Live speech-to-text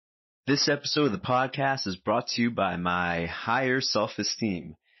This episode of the podcast is brought to you by My Higher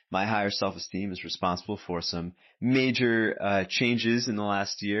Self-Esteem. My Higher Self-Esteem is responsible for some major changes in the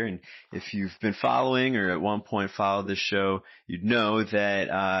last year. And if you've been following or at one point followed this show, you'd know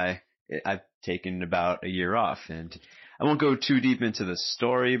that I've taken about a year off. And I won't go too deep into the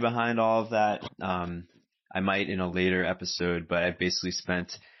story behind all of that. I might in a later episode, but I basically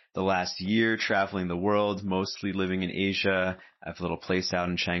spent the last year traveling the world, mostly living in Asia. I have a little place out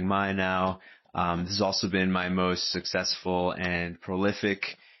in Chiang Mai now. This has also been my most successful and prolific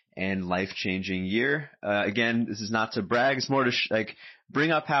and life-changing year. Again, this is not to brag. It's more to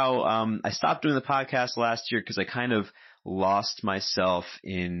bring up how I stopped doing the podcast last year because I kind of lost myself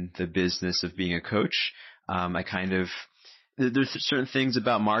in the business of being a coach. There's certain things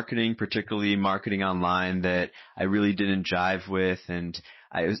about marketing, particularly marketing online, that I really didn't jive with, and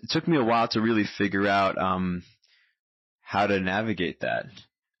it took me a while to really figure out how to navigate that.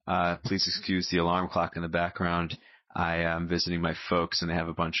 Please excuse the alarm clock in the background. I am visiting my folks, and they have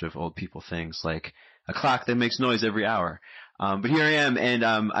a bunch of old people things like a clock that makes noise every hour. But here I am, and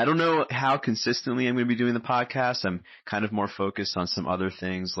I don't know how consistently I'm going to be doing the podcast. I'm kind of more focused on some other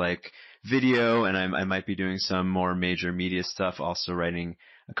things like video, and I might be doing some more major media stuff, also writing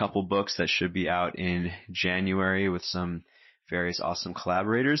a couple books that should be out in January with some various awesome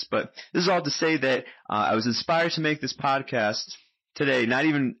collaborators. But this is all to say that I was inspired to make this podcast today, not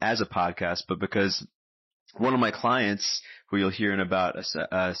even as a podcast, but because one of my clients, who you'll hear in about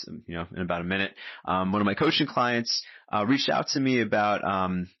a minute, one of my coaching clients reached out to me about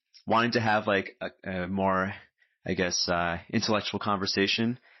wanting to have like a more, intellectual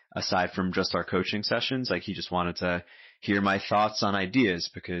conversation aside from just our coaching sessions. Like he just wanted to hear my thoughts on ideas,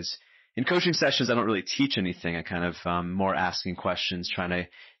 because in coaching sessions I don't really teach anything. I kind of more asking questions, trying to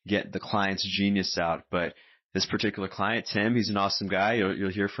get the client's genius out. But this particular client, Tim, he's an awesome guy.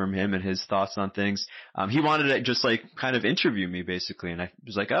 You'll hear from him and his thoughts on things. He wanted to just kind of interview me basically. And I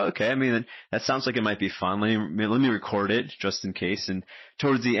was like, oh, okay. I mean, that sounds like it might be fun. Let me record it just in case. And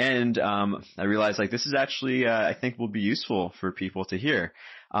towards the end, I realized this is actually, I think will be useful for people to hear.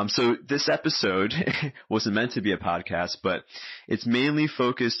 So this episode wasn't meant to be a podcast, but it's mainly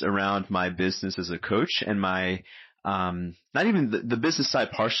focused around my business as a coach and my not even the business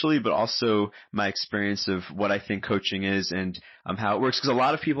side partially, but also my experience of what I think coaching is and how it works. Because a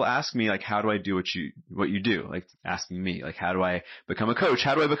lot of people ask me how do I do what you do? Asking me how do I become a coach?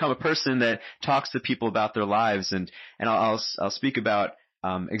 How do I become a person that talks to people about their lives? And I'll speak about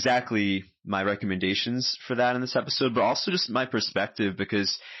exactly my recommendations for that in this episode, but also just my perspective,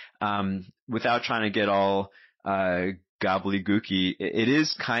 because without trying to get all gobbledygooky, it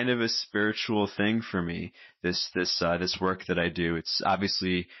is kind of a spiritual thing for me, this work that I do. It's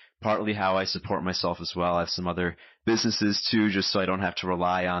obviously partly how I support myself as well. I have some other businesses too, just so I don't have to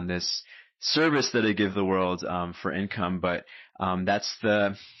rely on this service that I give the world for income. But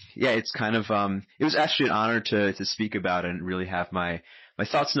it's kind of it was actually an honor to speak about it and really have my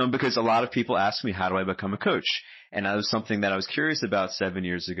thoughts known, because a lot of people ask me, how do I become a coach? And that was something that I was curious about 7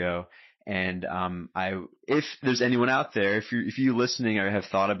 years ago. And if there's anyone out there, if you listening or have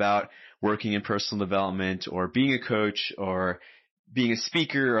thought about working in personal development or being a coach or being a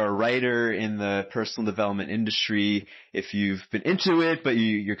speaker or a writer in the personal development industry, if you've been into it but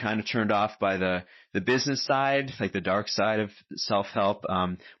you're kind of turned off by the business side, like the dark side of self-help,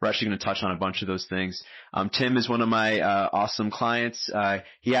 we're actually going to touch on a bunch of those things. Tim is one of my awesome clients.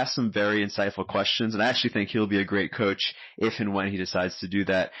 He asked some very insightful questions, and I actually think he'll be a great coach if and when he decides to do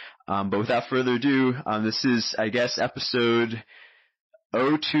that. But without further ado, this is, I guess, episode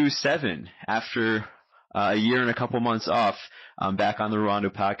 027 after a year and a couple months off. I'm back on the Ruando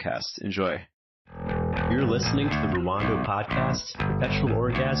podcast. Enjoy. You're listening to the Ruando podcast, Perpetual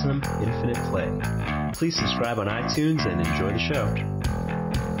Orgasm, Infinite Play. Please subscribe on iTunes and enjoy the show.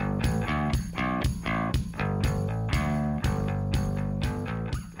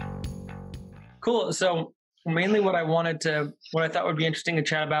 Cool. So mainly what I thought would be interesting to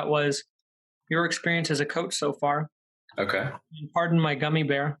chat about was your experience as a coach so far. Okay. And pardon my gummy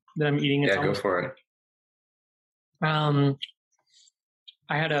bear that I'm eating. Yeah, go for it.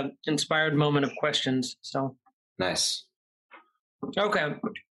 I had an inspired moment of questions. So nice. Okay.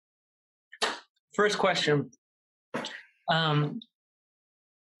 First question. So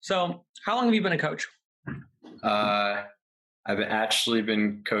how long have you been a coach? I've actually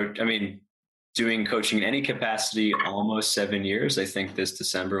been doing coaching in any capacity almost 7 years. I think this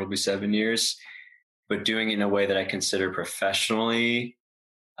December will be 7 years, but doing it in a way that I consider professionally.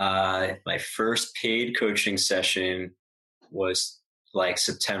 My first paid coaching session was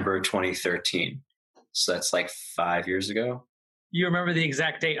September 2013. So that's 5 years ago. You remember the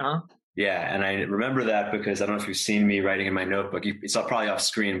exact date, huh? Yeah, and I remember that because I don't know if you've seen me writing in my notebook. It's probably off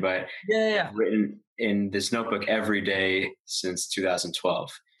screen, but Yeah. I've written in this notebook every day since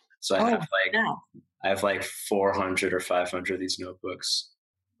 2012. So I have like 400 or 500 of these notebooks,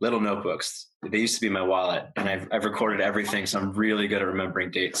 little notebooks. They used to be my wallet, and I've recorded everything, so I'm really good at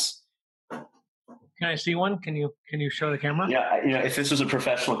remembering dates. Can I see one? Can you show the camera? Yeah, if this was a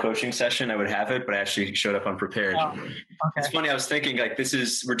professional coaching session, I would have it, but I actually showed up unprepared. Oh, okay. It's funny. I was thinking like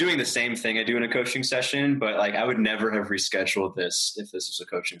we're doing the same thing I do in a coaching session, but like I would never have rescheduled this if this was a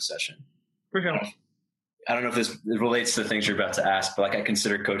coaching session. For sure. I don't know if this relates to the things you're about to ask, but like I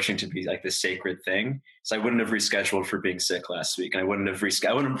consider coaching to be like this sacred thing. So I wouldn't have rescheduled for being sick last week, and I wouldn't have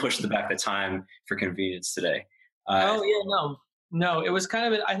pushed back the time for convenience today. No, it was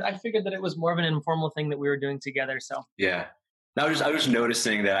kind of, I figured that it was more of an informal thing that we were doing together. So yeah, I was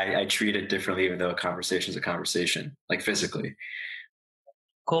noticing that I treat it differently, even though a conversation is a conversation, like physically.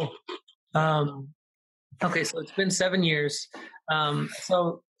 Cool. Okay, so it's been 7 years.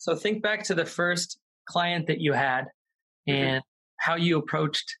 So think back to the first client that you had and how you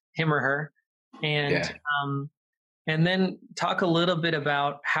approached him or her, and then talk a little bit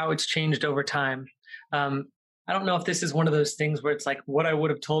about how it's changed over time. I don't know if this is one of those things where it's like what I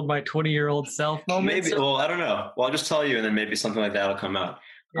would have told my 20-year-old self moment. Maybe. Well, I don't know. Well, I'll just tell you, and then maybe something like that will come out.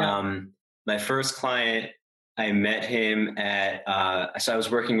 Yeah. My first client, I met him at, so I was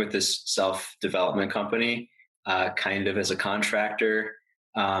working with this self-development company, kind of as a contractor.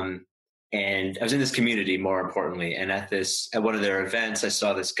 And I was in this community, more importantly. And at one of their events, I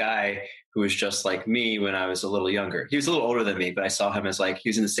saw this guy who was just like me when I was a little younger. He was a little older than me, but I saw him as like, he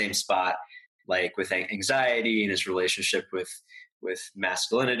was in the same spot, like with anxiety and his relationship with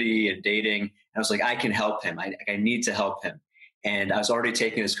masculinity and dating. And I was like, I can help him. I need to help him. And I was already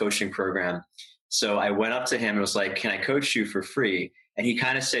taking his coaching program. So I went up to him and was like, can I coach you for free? And he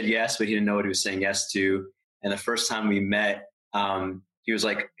kind of said yes, but he didn't know what he was saying yes to. And the first time we met, he was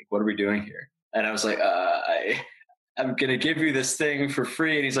like, what are we doing here? And I was like, I'm going to give you this thing for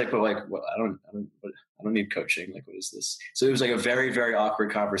free. And he's like, but like, well, I don't need coaching. Like, what is this? So it was like a very, very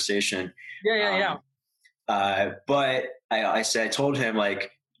awkward conversation. Yeah. But I told him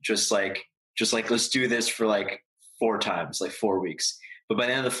just like, let's do this for like 4 times, like 4 weeks. But by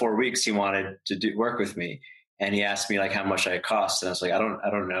the end of the 4 weeks, he wanted to work with me. And he asked me like how much I cost. And I was like, I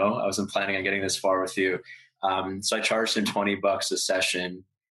don't know. I wasn't planning on getting this far with you. So I charged him $20 a session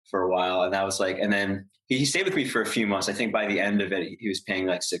for a while. And that was like, and then he stayed with me for a few months. I think by the end of it, he was paying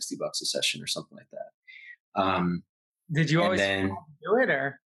like $60 a session or something like that. Did you always do it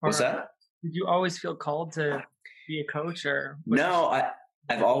or what's that? Did you always feel called to be a coach or? No,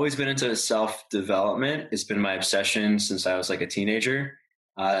 I've always been into self-development. It's been my obsession since I was like a teenager,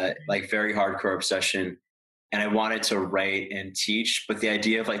 like very hardcore obsession. And I wanted to write and teach, but the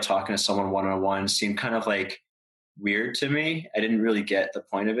idea of like talking to someone one-on-one seemed kind of like weird to me. I didn't really get the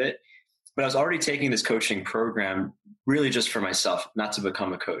point of it, but I was already taking this coaching program really just for myself, not to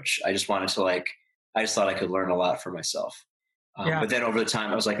become a coach. I just wanted to I just thought I could learn a lot for myself. But then over the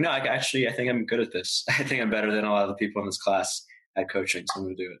time I was like, no, I think I'm good at this. I think I'm better than a lot of the people in this class at coaching. So I'm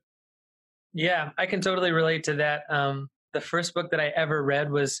going to do it. Yeah, I can totally relate to that. The first book that I ever read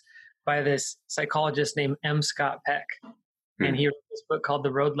was by this psychologist named M. Scott Peck. And he wrote this book called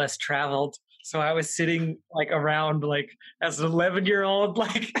The Road Less Traveled. So I was sitting like around like as an 11-year-old,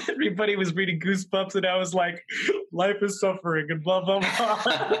 like everybody was reading Goosebumps and I was like, life is suffering and blah, blah,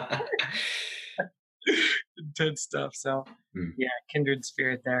 blah. Intense stuff. So yeah, kindred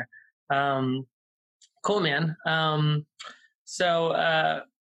spirit there. Cool, man.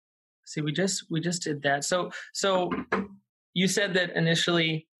 See, we just did that. So you said that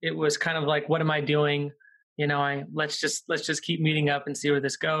initially it was kind of like, what am I doing? Let's just keep meeting up and see where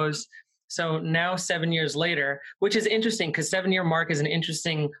this goes. So now 7 years later, which is interesting because 7-year mark is an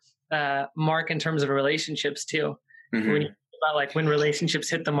interesting mark in terms of relationships too. Mm-hmm. When you think about like when relationships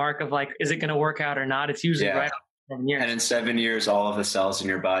hit the mark of like, is it going to work out or not? It's usually right after 7 years. And in 7 years, all of the cells in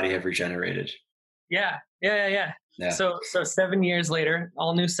your body have regenerated. Yeah. So 7 years later,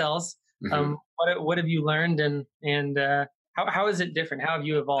 all new cells. Mm-hmm. What have you learned and how is it different? How have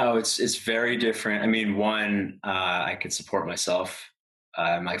you evolved? Oh, it's very different. I mean, one, I can support myself.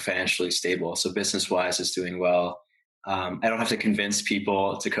 I'm like financially stable. So business wise, it's doing well. I don't have to convince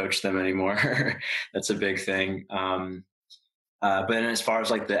people to coach them anymore. That's a big thing. But then as far as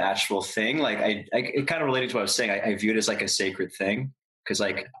like the actual thing, like it kind of related to what I was saying. I view it as like a sacred thing because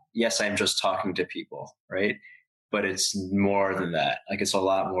like, yes, I'm just talking to people, right? But it's more than that. Like it's a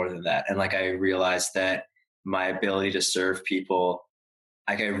lot more than that. And like I realized that my ability to serve people,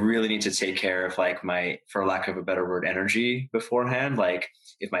 like I really need to take care of like my, for lack of a better word, energy beforehand. Like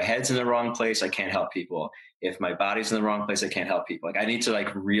if my head's in the wrong place, I can't help people. If my body's in the wrong place, I can't help people. Like I need to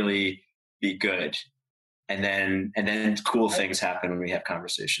like really be good. And then cool things happen when we have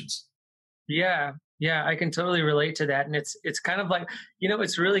conversations. Yeah. Yeah. I can totally relate to that. And it's kind of like,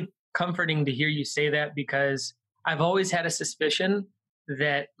 it's really comforting to hear you say that, because I've always had a suspicion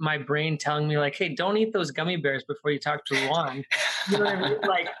that my brain telling me like, hey, don't eat those gummy bears before you talk to Juan. You know what I mean?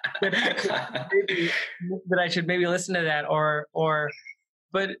 Like that I should maybe listen to that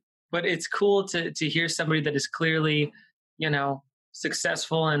but it's cool to hear somebody that is clearly,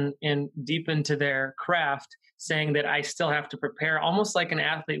 successful and deep into their craft saying that I still have to prepare almost like an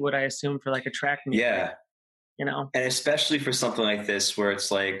athlete would, I assume, for like a track meet. Yeah. And especially for something like this, where it's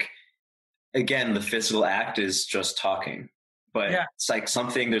like, again, the physical act is just talking. But it's like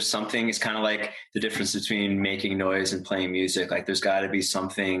it's kind of like the difference between making noise and playing music. Like there's got to be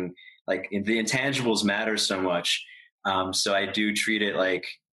something, like the intangibles matter so much. So I do treat it like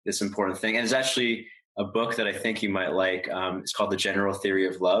this important thing. And it's actually a book that I think you might like. It's called The General Theory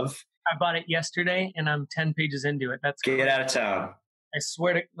of Love. I bought it yesterday and I'm 10 pages into it. That's Get crazy. Out of town. I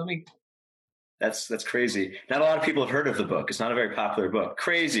swear to, that's crazy. Not a lot of people have heard of the book. It's not a very popular book.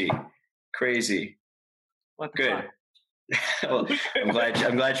 Crazy. Good. Well,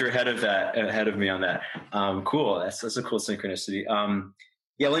 I'm glad you're ahead of me on that. Cool. That's a cool synchronicity.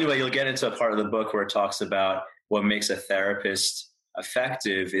 Well, anyway, you'll get into a part of the book where it talks about what makes a therapist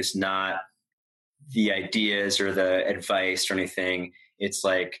effective is not the ideas or the advice or anything. It's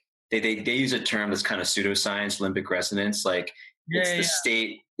like they use a term that's kind of pseudoscience, limbic resonance. Like it's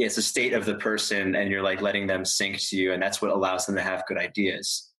the state of the person, and you're like letting them sink to you, and that's what allows them to have good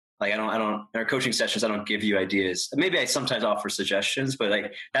ideas. Like I don't, in our coaching sessions, I don't give you ideas. Maybe I sometimes offer suggestions, but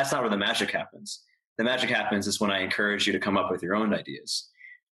like, that's not where the magic happens. The magic happens is when I encourage you to come up with your own ideas.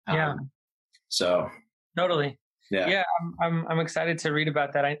 So totally. Yeah. I'm excited to read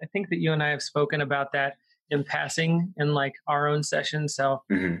about that. I think that you and I have spoken about that in passing in like our own sessions. So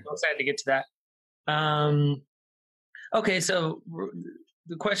I'm excited to get to that. Okay. So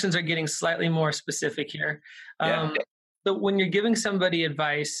the questions are getting slightly more specific here. So when you're giving somebody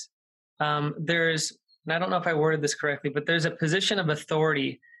advice, there's, and I don't know if I worded this correctly, but there's a position of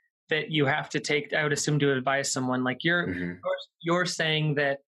authority that you have to take, I would assume, to advise someone. Like you're saying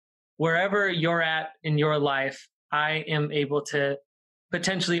that wherever you're at in your life, I am able to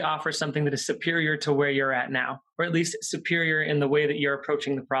potentially offer something that is superior to where you're at now, or at least superior in the way that you're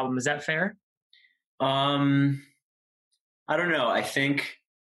approaching the problem. Is that fair? I don't know. I think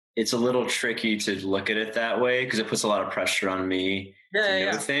it's a little tricky to look at it that way because it puts a lot of pressure on me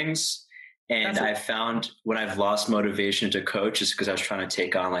to know things. And I've found when I've lost motivation to coach is because I was trying to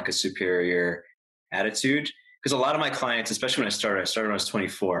take on like a superior attitude. Because a lot of my clients, especially when I started when I was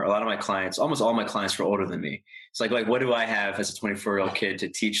 24, a lot of my clients, almost all my clients were older than me. It's like what do I have as a 24-year-old kid to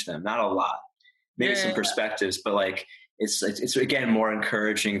teach them? Not a lot, maybe some perspectives, but like it's again, more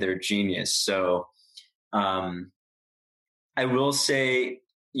encouraging their genius. So I will say,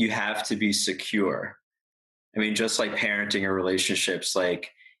 you have to be secure. I mean, just like parenting or relationships,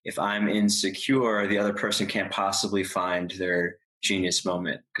 like if I'm insecure, the other person can't possibly find their genius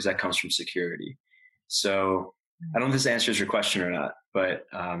moment because that comes from security. So I don't know if this answers your question or not, but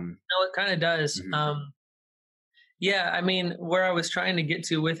no, it kind of does. I mean, where I was trying to get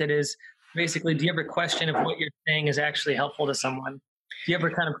to with it is basically, do you ever question if what you're saying is actually helpful to someone? Do you ever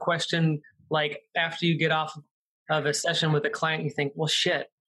kind of question, like after you get off of a session with a client, you think, well, shit,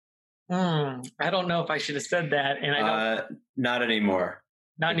 I don't know if I should have said that. And I don't. Not anymore.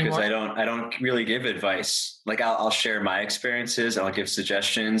 Not anymore. Because I don't really give advice. Like I'll share my experiences and I'll give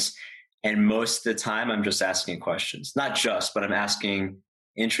suggestions. And most of the time I'm just asking questions, not just, but I'm asking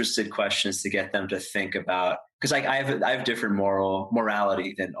interested questions to get them to think about, because I have different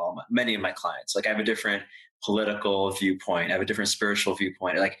morality than many of my clients. Like I have a different political viewpoint. I have a different spiritual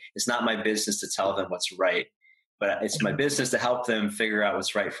viewpoint. Like it's not my business to tell them what's right, but it's my business to help them figure out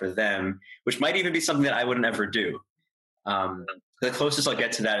what's right for them, which might even be something that I wouldn't ever do. The closest I'll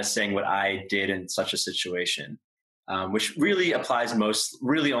get to that is saying what I did in such a situation, which really applies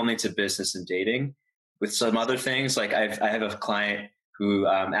really only to business and dating. With some other things, like I have a client who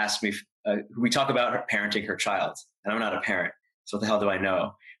asked me, we talk about parenting her child, and I'm not a parent, so what the hell do I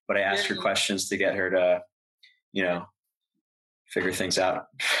know? But I asked her questions to get her to, figure things out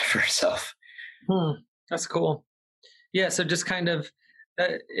for herself. That's cool. Yeah. So just kind of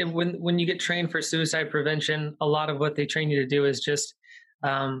when you get trained for suicide prevention, a lot of what they train you to do is just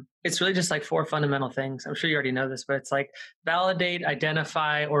it's really just like 4 fundamental things. I'm sure you already know this, but it's like validate,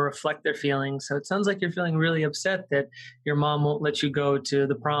 identify, or reflect their feelings. So it sounds like you're feeling really upset that your mom won't let you go to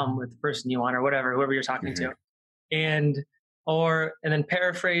the prom with the person you want or whatever, whoever you're talking to. And then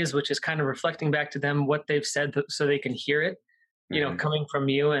paraphrase, which is kind of reflecting back to them what they've said so they can hear it, coming from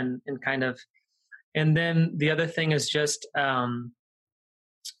you and kind of, and then the other thing is just,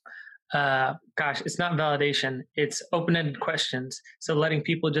 it's not validation, it's open-ended questions. So letting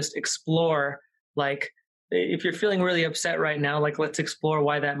people just explore, like if you're feeling really upset right now, like let's explore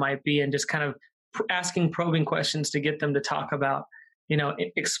why that might be, and just kind of asking probing questions to get them to talk about,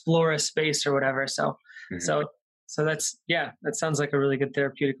 explore a space or whatever. So that's, that sounds like a really good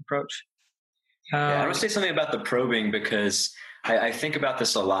therapeutic approach. I want to say something about the probing, because I think about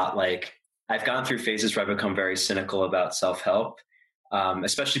this a lot. Like I've gone through phases where I've become very cynical about self-help.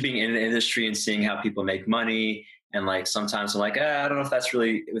 Especially being in an industry and seeing how people make money. And like, sometimes I'm like, I don't know if that's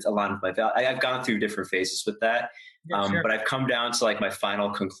really aligned with my value. I've gone through different phases with that. But I've come down to like my final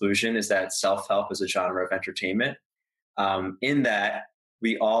conclusion is that self-help is a genre of entertainment. In that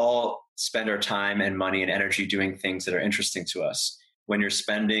we all spend our time and money and energy doing things that are interesting to us. When you're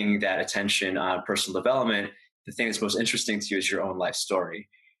spending that attention on personal development, the thing that's most interesting to you is your own life story.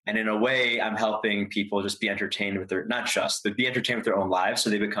 And in a way, I'm helping people just be entertained with be entertained with their own lives. So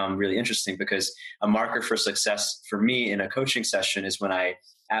they become really interesting, because a marker for success for me in a coaching session is when I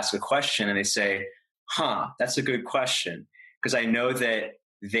ask a question and they say, that's a good question. Because I know that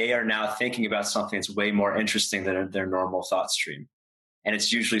they are now thinking about something that's way more interesting than their normal thought stream. And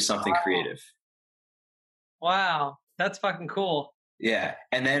it's usually something creative. Wow. That's fucking cool. Yeah.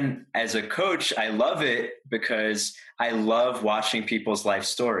 And then as a coach, I love it because I love watching people's life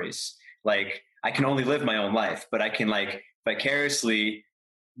stories. Like I can only live my own life, but I can like vicariously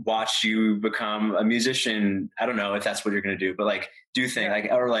watch you become a musician. I don't know if that's what you're going to do, but like do things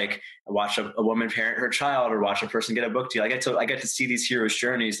like watch a woman parent her child, or watch a person get a book deal. I get to see these heroes'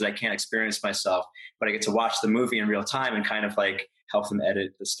 journeys that I can't experience myself, but I get to watch the movie in real time and kind of like help them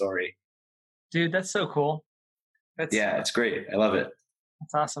edit the story. Dude, that's so cool. It's great. I love it.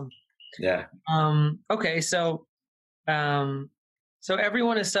 That's awesome. Yeah. Okay. So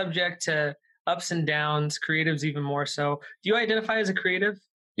everyone is subject to ups and downs, creatives even more so. Do you identify as a creative?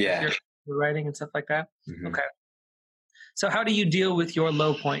 Yeah. You're writing and stuff like that? Mm-hmm. Okay. So how do you deal with your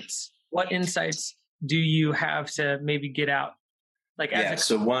low points? What insights do you have to maybe get out? Like,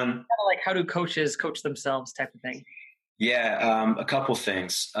 like how do coaches coach themselves type of thing? Yeah, a couple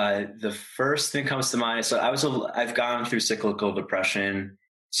things. The first thing comes to mind. So I've gone through cyclical depression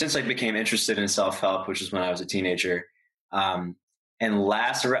since I became interested in self-help, which is when I was a teenager. And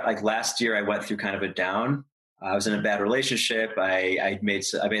last year, I went through kind of a down. I was in a bad relationship. I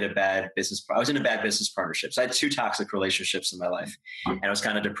was in a bad business partnership. So I had 2 toxic relationships in my life, and I was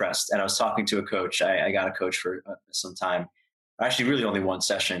kind of depressed. And I was talking to a coach. I got a coach for some time, actually really only 1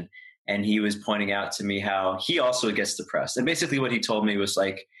 session. And he was pointing out to me how he also gets depressed. And basically what he told me was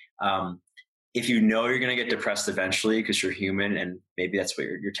like, if you know you're going to get depressed eventually because you're human and maybe that's what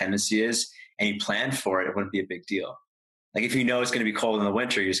your tendency is, and you plan for it, it wouldn't be a big deal. Like if you know it's going to be cold in the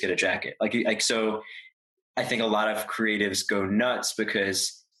winter, you just get a jacket. So I think a lot of creatives go nuts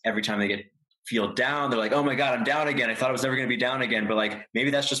because every time they feel down, they're like, oh my God, I'm down again. I thought I was never going to be down again. But like,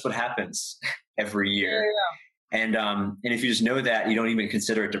 maybe that's just what happens every year. Yeah. And if you just know that, you don't even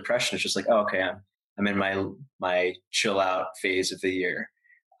consider it depression. It's just like, oh, okay, I'm in my chill out phase of the year.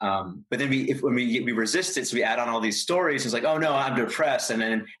 But then when we resist it, so we add on all these stories. It's like, oh no, I'm depressed, and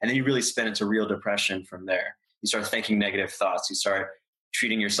then you really spin into real depression from there. You start thinking negative thoughts. You start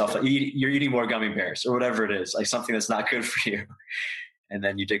treating yourself like you're eating more gummy bears or whatever it is, like something that's not good for you, and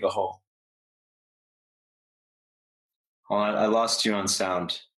then you dig a hole. Hold on, I lost you on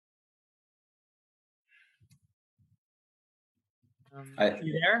sound.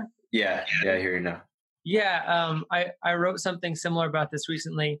 You there? Yeah, I hear you now. Yeah, I wrote something similar about this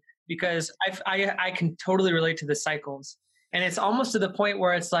recently because I can totally relate to the cycles, and it's almost to the point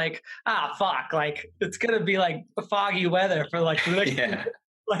where it's like, fuck, like it's gonna be like foggy weather for like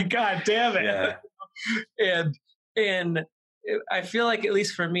like God damn it, and I feel like at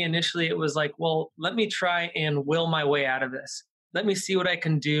least for me initially it was like, well, let me try and will my way out of this. Let me see what I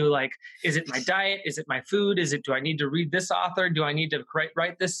can do. Like, is it my diet? Is it my food? Do I need to read this author? Do I need to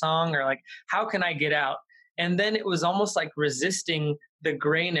write this song? Or like, how can I get out? And then it was almost like resisting the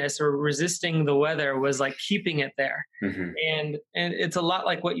grayness or resisting the weather was like keeping it there. Mm-hmm. And it's a lot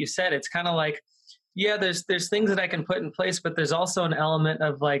like what you said. It's kind of like, yeah, there's things that I can put in place, but there's also an element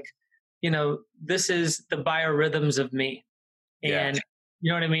of like, this is the biorhythms of me. And you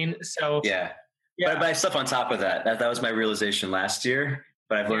know what I mean? So yeah. But I stuff on top of that. That was my realization last year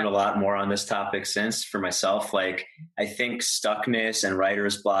but I've learned a lot more on this topic since for myself. Like, I think stuckness and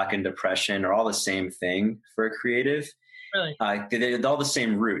writer's block and depression are all the same thing for a creative. Really? They're all the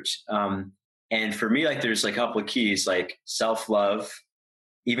same root. And for me, like, there's like a couple of keys, like self-love.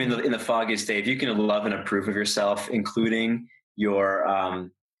 Even in the foggiest day, if you can love and approve of yourself, including your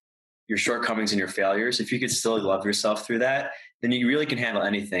shortcomings and your failures, if you could still love yourself through that, then you really can handle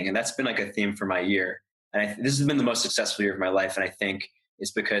anything. And that's been like a theme for my year. And this has been the most successful year of my life. And I think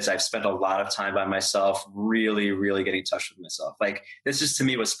it's because I've spent a lot of time by myself, really, really getting in touch with myself. Like, this is to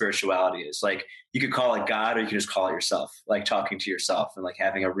me what spirituality is. Like, you could call it God, or you could just call it yourself, like talking to yourself and like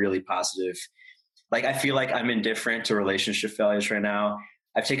having a really positive, like, I feel like I'm indifferent to relationship failures right now.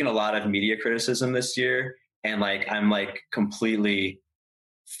 I've taken a lot of media criticism this year, and like, I'm like completely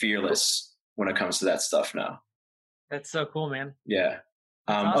fearless when it comes to that stuff now. That's so cool, man. Yeah.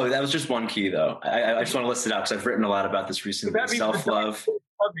 Awesome. Oh, that was just one key though. I just want to list it out because I've written a lot about this recently. Self-love.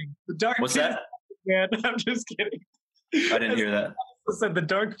 The dark What's that? Man, I'm just kidding. I didn't hear that. I said the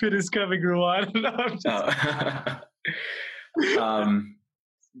dark pit is coming, Ruwan.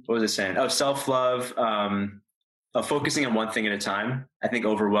 What was I saying? Oh, self-love. Focusing on one thing at a time. I think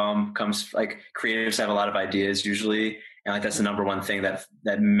overwhelm comes, like, creatives have a lot of ideas usually. And like, that's the number one thing that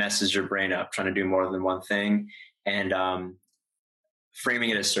messes your brain up, trying to do more than one thing. And framing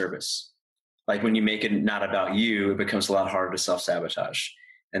it as service. Like, when you make it not about you, it becomes a lot harder to self-sabotage.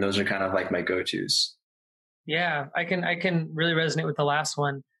 And those are kind of like my go-tos. Yeah, I can really resonate with the last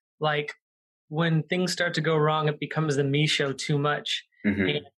one. Like, when things start to go wrong, it becomes the me show too much. Mm-hmm.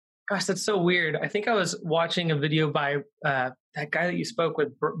 And, gosh, that's so weird. I think I was watching a video by that guy that you spoke with,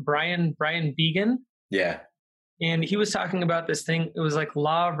 Brian Began. Yeah. And he was talking about this thing. It was like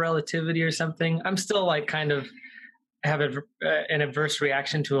law of relativity or something. I'm still like kind of have an adverse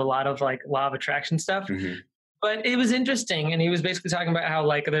reaction to a lot of like law of attraction stuff. Mm-hmm. But it was interesting. And he was basically talking about how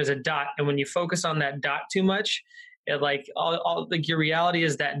like there's a dot. And when you focus on that dot too much, it like all like your reality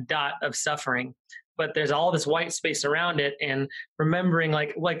is that dot of suffering. But there's all this white space around it. And remembering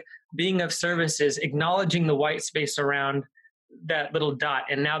like being of service is acknowledging the white space around that little dot.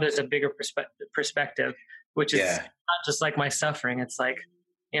 And now there's a bigger perspective, which is not just like my suffering. It's like,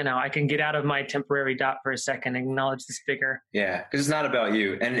 you know, I can get out of my temporary dot for a second and acknowledge this bigger. Yeah, because it's not about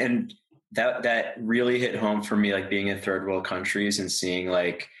you. And that really hit home for me, like being in third world countries and seeing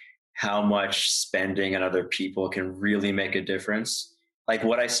like how much spending on other people can really make a difference. Like,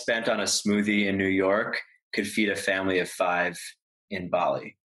 what I spent on a smoothie in New York could feed a family of 5 in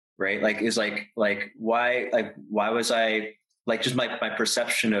Bali, right? Like, is like why was I like, just my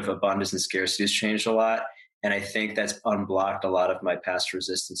perception of abundance and scarcity has changed a lot. And I think that's unblocked a lot of my past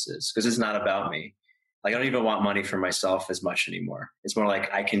resistances, because it's not about me. Like, I don't even want money for myself as much anymore. It's more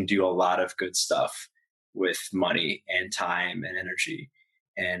like I can do a lot of good stuff with money and time and energy.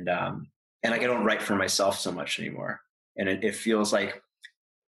 And like, I don't write for myself so much anymore. And it feels like,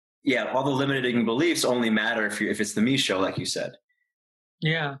 yeah, all the limiting beliefs only matter if it's the me show, like you said.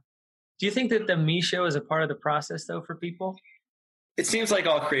 Yeah. Do you think that the me show is a part of the process though for people? It seems like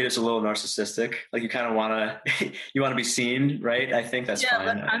all creatives are a little narcissistic. Like, you kind of want to be seen, right? I think that's fine.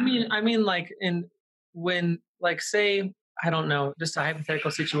 But I mean, like, when, like, say, I don't know, just a hypothetical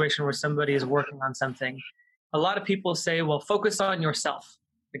situation where somebody is working on something, a lot of people say, well, focus on yourself.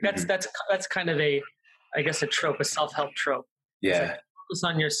 Like, that's kind of a trope, a self-help trope. Yeah. Like, focus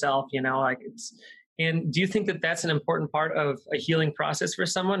on yourself, you know, like and do you think that that's an important part of a healing process for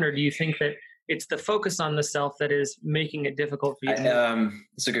someone? Or do you think that it's the focus on the self that is making it difficult for you?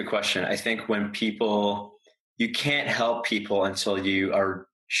 It's a good question. I think you can't help people until you are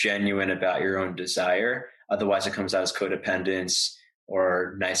genuine about your own desire. Otherwise it comes out as codependence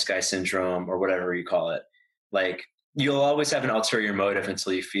or nice guy syndrome or whatever you call it. Like, you'll always have an ulterior motive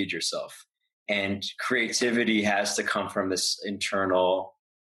until you feed yourself. And creativity has to come from this internal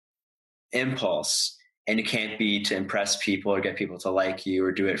impulse. And it can't be to impress people or get people to like you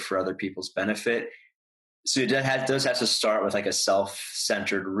or do it for other people's benefit. So it does have to start with like a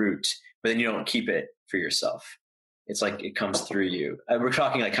self-centered root, but then you don't keep it for yourself. It's like it comes through you. We're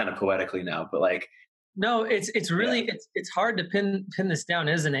talking like kind of poetically now, but like, no, it's really, it's hard to pin this down,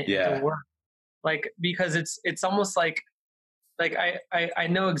 isn't it? Yeah. To work. Like, because it's almost like I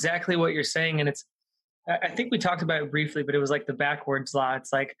know exactly what you're saying. And I think we talked about it briefly, but it was like the backwards law.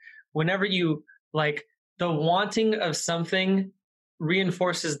 It's like, whenever you like, the wanting of something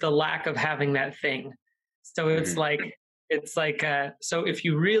reinforces the lack of having that thing. So it's like, so if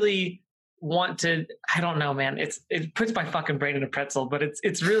you really want to, I don't know, man, it puts my fucking brain in a pretzel, but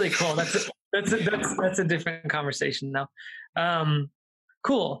it's really cool. That's a different conversation though.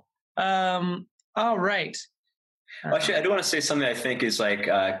 Cool. All right. Well, actually, I do want to say something I think is like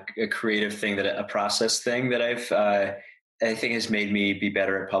a creative thing, that a process thing that I think has made me be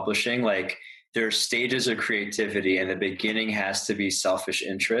better at publishing. Like, there are stages of creativity, and the beginning has to be selfish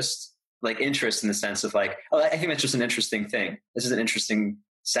interest, like interest in the sense of like, oh, I think that's just an interesting thing. This is an interesting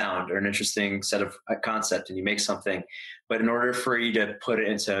sound or an interesting set of concept, and you make something. But in order for you to put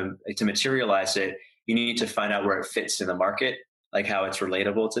it to materialize it, you need to find out where it fits in the market, like how it's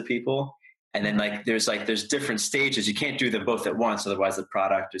relatable to people. And then there's different stages. You can't do them both at once, otherwise the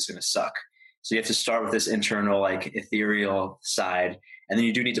product is going to suck. So you have to start with this internal, like, ethereal side, and then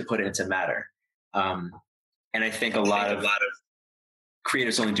you do need to put it into matter. And I think a lot of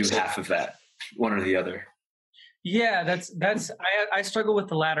creators only do half of that, one or the other. Yeah, I struggle with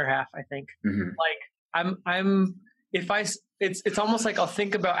the latter half, I think. Mm-hmm. Like it's almost like I'll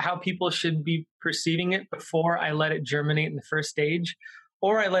think about how people should be perceiving it before I let it germinate in the first stage,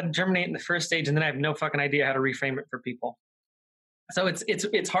 or I let it germinate in the first stage and then I have no fucking idea how to reframe it for people. So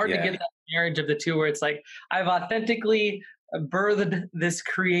it's hard to get that marriage of the two, where it's like, I've authentically birthed this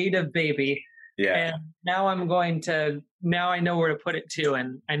creative baby. Yeah. And now I know where to put it to,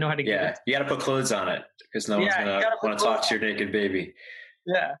 and I know how to get it. You got to put clothes on it, because no one's going to want to talk to your naked baby.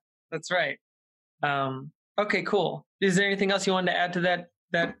 Yeah, that's right. Okay, cool. Is there anything else you wanted to add to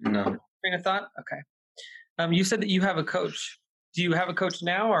that No. train of thought? Okay. You said that you have a coach. Do you have a coach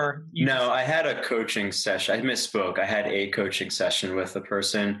now, or No, I had a coaching session. I misspoke. I had a coaching session with a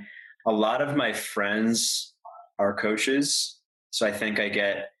person. A lot of my friends are coaches, so I think I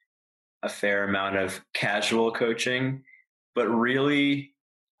get a fair amount of casual coaching, but really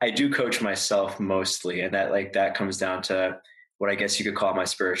I do coach myself mostly. And that comes down to what I guess you could call my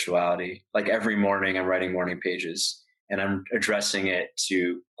spirituality. Like, every morning I'm writing morning pages and I'm addressing it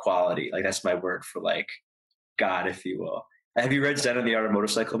to quality. Like, that's my word for, like, God, if you will. Have you read Zen and the Art of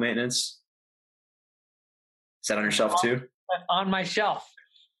Motorcycle Maintenance? Is that on your shelf too? On my shelf.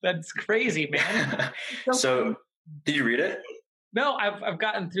 That's crazy, man. So did you read it? No, I've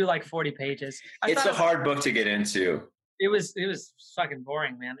gotten through like 40 pages. It's a hard book to get into. It was fucking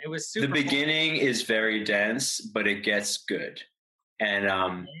boring, man. It was super. The beginning is very dense, but it gets good. And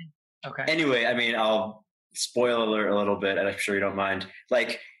okay. Anyway, I mean, I'll spoil alert a little bit, and I'm sure you don't mind.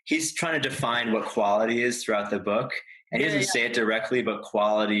 Like, he's trying to define what quality is throughout the book, and he doesn't say it directly, but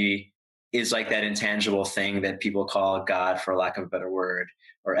quality is like that intangible thing that people call God, for lack of a better word,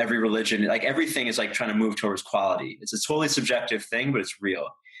 or every religion. Like, everything is like trying to move towards quality. It's a totally subjective thing, but it's real.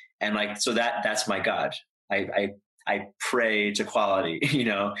 And like, so that's my God. I pray to quality, you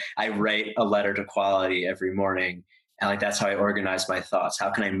know, I write a letter to quality every morning. And like, that's how I organize my thoughts. How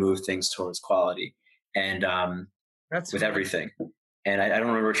can I move things towards quality? And that's with everything. And I don't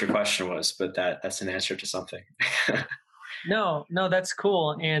remember what your question was, but that's an answer to something. No, that's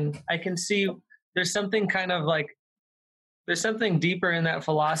cool. And I can see there's something kind of like, there's something deeper in that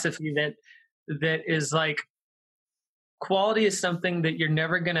philosophy that is like, quality is something that you're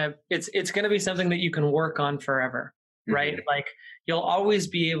never gonna, it's gonna be something that you can work on forever, right? Mm-hmm. Like, you'll always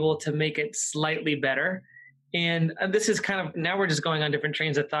be able to make it slightly better. And this is kind of, now we're just going on different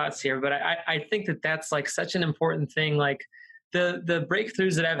trains of thoughts here, but I think that that's like such an important thing. Like, the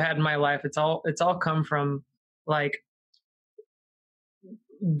breakthroughs that I've had in my life, it's all come from like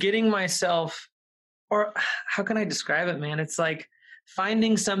getting myself, or how can I describe it, man? It's like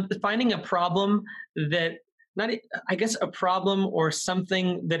finding a problem that, I guess a problem or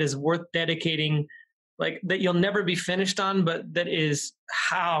something that is worth dedicating, like that you'll never be finished on, but that is,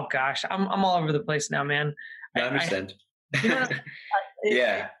 oh gosh, I'm all over the place now, man. I understand. You know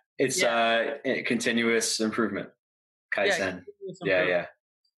it's continuous improvement. Kaizen. Yeah.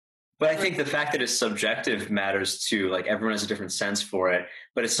 But I think the fact that it's subjective matters too. Like, everyone has a different sense for it,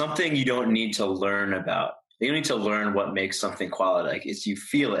 but it's something you don't need to learn about. You don't need to learn what makes something quality. Like, it's, you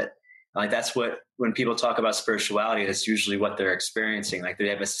feel it. Like, that's what, when people talk about spirituality, that's usually what they're experiencing. Like, they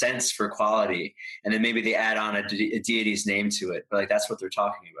have a sense for quality, and then maybe they add on a deity's name to it. But like, that's what they're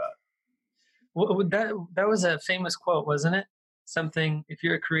talking about. Well, that was a famous quote, wasn't it? Something, if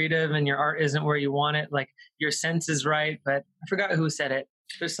you're a creative and your art isn't where you want it, like, your sense is right. But I forgot who said it.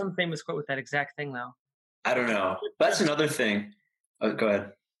 There's some famous quote with that exact thing, though. I don't know. That's another thing. Oh, go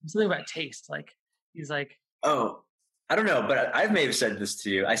ahead. Something about taste. Like, he's like, oh, I don't know, but I may have said this to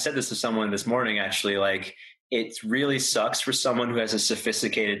you. I said this to someone this morning, actually. Like, it really sucks for someone who has a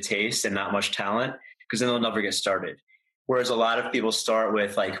sophisticated taste and not much talent, because then they'll never get started. Whereas a lot of people start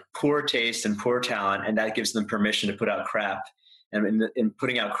with like poor taste and poor talent, and that gives them permission to put out crap. And in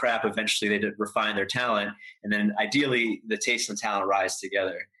putting out crap, eventually they refine their talent, and then ideally the taste and talent rise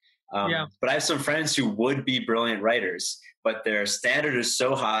together. But I have some friends who would be brilliant writers, but their standard is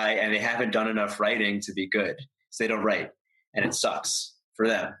so high and they haven't done enough writing to be good. so they don't write, and it sucks for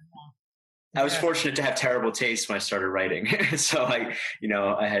them. I was fortunate to have terrible taste when I started writing. So I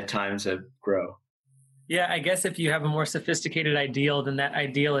had time to grow. Yeah, I guess if you have a more sophisticated ideal, then that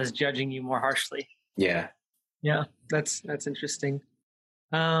ideal is judging you more harshly. Yeah. Yeah, that's interesting.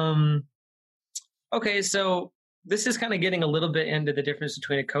 Okay, so this is kind of getting a little bit into the difference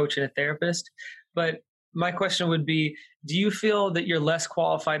between a coach and a therapist, but my question would be, do you feel that you're less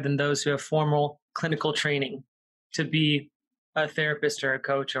qualified than those who have formal clinical training to be a therapist or a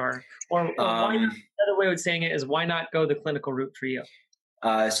coach, or why not, another way of saying it is, why not go the clinical route for you?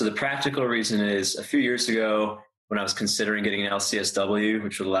 So the practical reason is, a few years ago when I was considering getting an LCSW,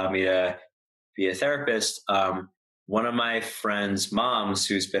 which would allow me to be a therapist, one of my friend's moms,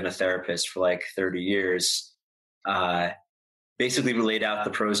 who's been a therapist for like 30 years, basically laid out the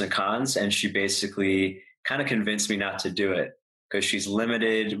pros and cons, and she basically kind of convinced me not to do it because she's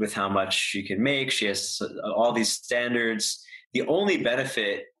limited with how much she can make. She has all these standards. The only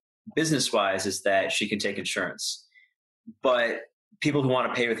benefit business-wise is that she can take insurance. But people who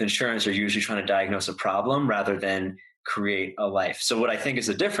want to pay with insurance are usually trying to diagnose a problem rather than create a life. So what I think is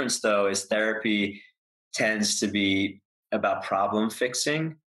the difference, though, is therapy tends to be about problem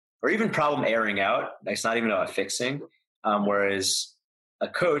fixing or even problem airing out. It's not even about fixing. Whereas a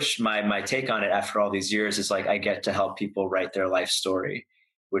coach, my take on it after all these years is like, I get to help people write their life story,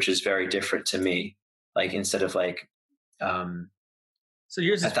 which is very different to me. Like, instead of like, so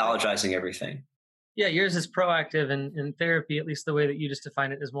yours pathologizing everything. Yeah, yours is proactive, and in therapy, at least the way that you just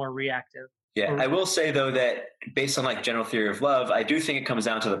define it, is more reactive. Yeah, I will say though that based on like general theory of love, I do think it comes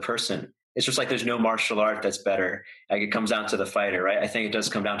down to the person. It's just like there's no martial art that's better. Like, it comes down to the fighter, right? I think it does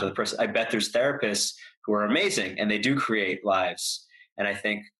come down to the person. I bet there's therapists who are amazing and they do create lives. And I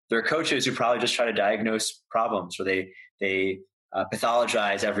think there are coaches who probably just try to diagnose problems, or they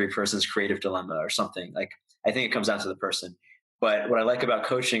pathologize every person's creative dilemma or something. Like, I think it comes down to the person. But what I like about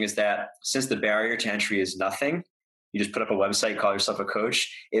coaching is that since the barrier to entry is nothing, you just put up a website, call yourself a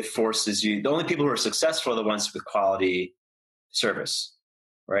coach. It forces you. The only people who are successful are the ones with quality service,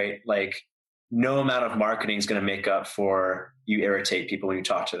 right? Like, no amount of marketing is going to make up for you irritate people when you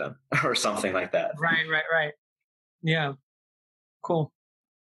talk to them or something like that. Right. Yeah. Cool.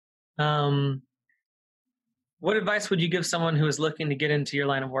 What advice would you give someone who is looking to get into your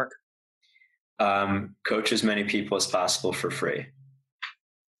line of work? Coach as many people as possible for free.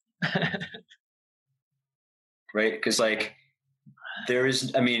 Right? Because like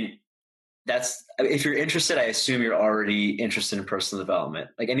if you're interested, I assume you're already interested in personal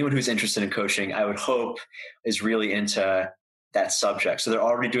development. Like, anyone who's interested in coaching, I would hope, is really into that subject. So they're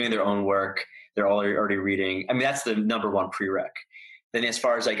already doing their own work. They're already reading. I mean, that's the number one prereq. Then as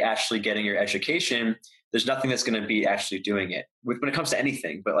far as like actually getting your education, there's nothing that's going to be actually doing it when it comes to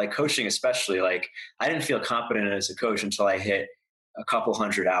anything, but like coaching, especially. Like, I didn't feel competent as a coach until I hit a couple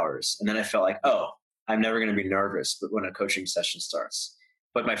 100 hours. And then I felt like, oh, I'm never going to be nervous but when a coaching session starts.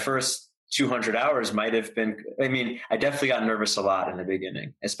 But my first 200 hours might have been, I definitely got nervous a lot in the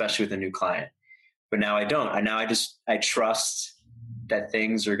beginning, especially with a new client, but now I don't. I trust that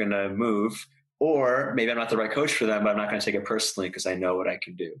things are going to move, or maybe I'm not the right coach for them, but I'm not going to take it personally because I know what I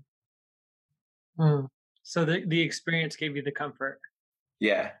can do. So the experience gave you the comfort.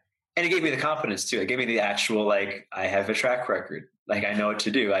 Yeah. And it gave me the confidence too. It gave me the actual, like, I have a track record. Like, I know what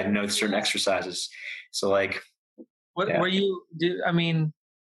to do. I know certain exercises. So like,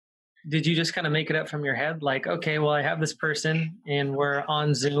 did you just kind of make it up from your head? Like, okay, well, I have this person and we're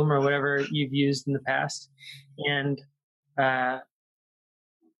on Zoom or whatever you've used in the past, and I'm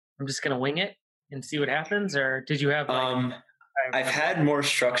just going to wing it and see what happens? Or did you have I've had more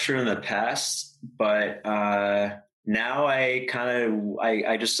structure in the past, but now I try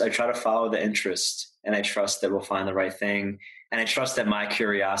to follow the interest, and I trust that we'll find the right thing. And I trust that my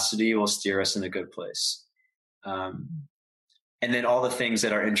curiosity will steer us in a good place. And then all the things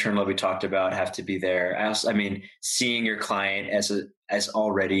that are internal we talked about have to be there. Seeing your client as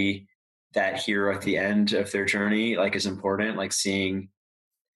already that hero at the end of their journey, like, is important. Like, seeing,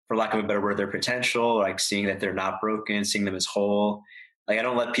 for lack of a better word, their potential, like seeing that they're not broken, seeing them as whole. Like, I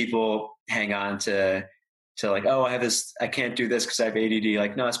don't let people hang on to like, oh, I can't do this because I have ADD.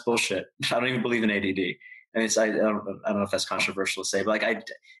 Like, no, that's bullshit. I don't even believe in ADD. And I don't know if that's controversial to say, but like,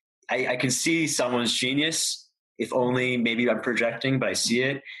 I can see someone's genius, if only maybe I'm projecting, but I see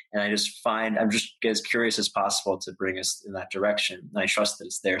it. And I'm just as curious as possible to bring us in that direction. And I trust that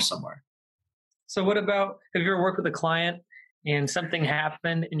it's there somewhere. So what about, have you ever worked with a client and something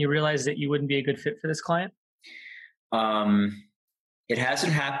happened and you realized that you wouldn't be a good fit for this client? It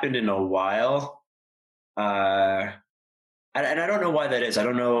hasn't happened in a while. And I don't know why that is. I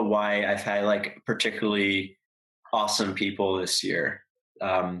don't know why I've had like particularly awesome people this year.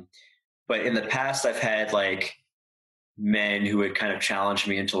 But in the past, I've had like men who would kind of challenge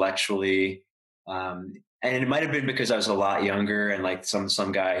me intellectually. And it might have been because I was a lot younger, and like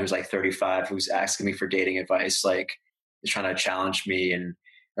some guy who's like 35 who's asking me for dating advice, like is trying to challenge me, and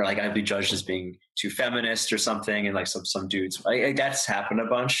or like I'd be judged as being too feminist or something. And like some dudes, like that's happened a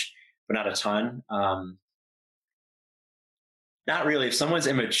bunch, but not a ton. Not really. If someone's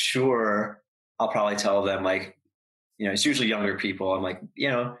immature, I'll probably tell them like, it's usually younger people. I'm like,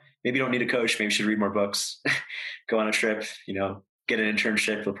 maybe you don't need a coach. Maybe you should read more books, go on a trip, get an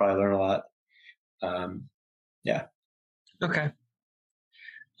internship. You'll probably learn a lot. Yeah. Okay.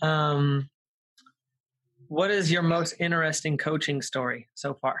 What is your most interesting coaching story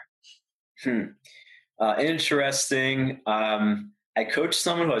so far? Interesting. I coached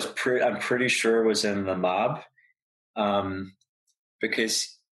someone who I'm pretty sure was in the mob.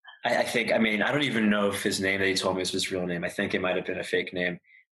 Because I think, I don't even know if his name that he told me was his real name. I think it might have been a fake name,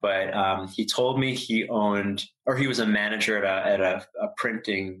 but he told me he was a manager at a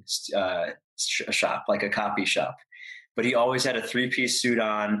printing shop, like a copy shop, but he always had a 3-piece suit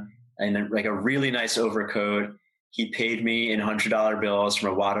on and like a really nice overcoat. He paid me in $100 bills from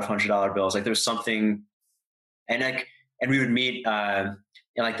a wad of $100 bills. Like there's something, and we would meet in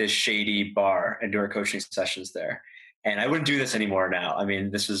like this shady bar and do our coaching sessions there. And I wouldn't do this anymore now. I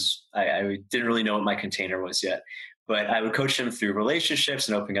didn't really know what my container was yet, but I would coach him through relationships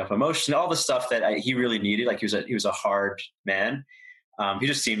and opening up emotion, all the stuff that he really needed. Like he was a hard man. He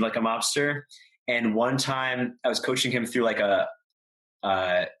just seemed like a mobster. And one time I was coaching him through like a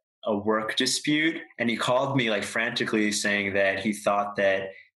work dispute, and he called me like frantically saying that he thought that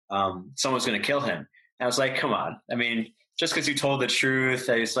someone was going to kill him. And I was like, come on. Just because you told the truth,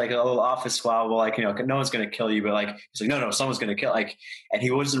 it's like a little office squabble, like, no one's going to kill you, but like, he's like, no, someone's going to kill, like, and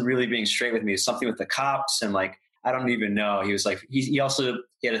he wasn't really being straight with me. It's something with the cops. And like, I don't even know. He was like, he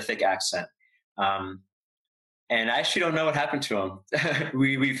had a thick accent. And I actually don't know what happened to him.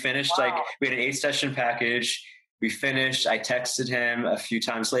 we finished, wow. Like we had an 8-session package. We finished, I texted him a few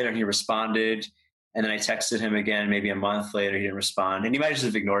times later and he responded. And then I texted him again, maybe a month later, he didn't respond, and he might just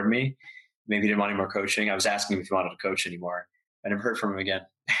have ignored me. Maybe he didn't want any more coaching. I was asking him if he wanted to coach anymore. I never heard from him again.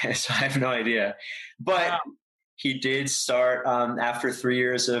 So I have no idea. But wow. He did start, after 3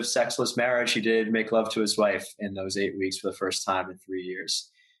 years of sexless marriage, he did make love to his wife in those 8 weeks for the first time in 3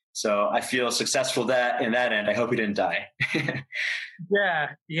 years. So I feel successful in that end. I hope he didn't die. Yeah.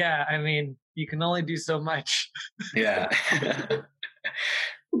 You can only do so much. Yeah.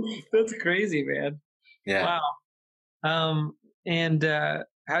 That's crazy, man. Yeah. Wow. And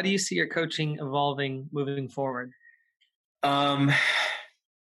how do you see your coaching evolving moving forward? 7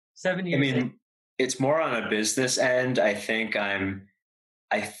 years. It's more on a business end. I think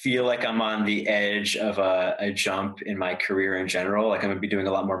I feel like I'm on the edge of a jump in my career in general. Like I'm going to be doing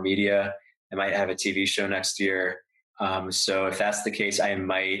a lot more media. I might have a TV show next year. So if that's the case, I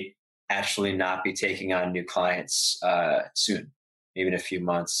might actually not be taking on new clients soon, maybe in a few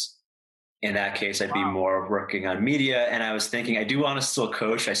months. In that case, I'd be more working on media. And I was thinking, I do want to still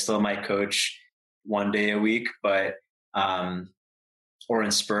coach. I still might coach 1 day a week, but or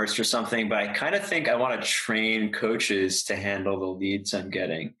in spurts or something. But I kind of think I want to train coaches to handle the leads I'm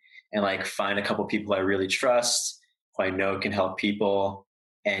getting, and like find a couple people I really trust, who I know can help people,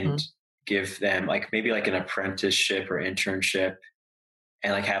 and give them like maybe like an apprenticeship or internship,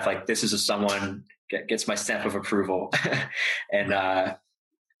 and like have like, this is someone gets my stamp of approval. And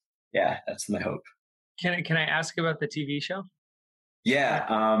yeah, that's my hope. Can I ask about the TV show?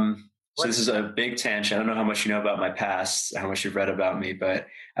 Yeah. So this is a big tangent. I don't know how much you know about my past, how much you've read about me, but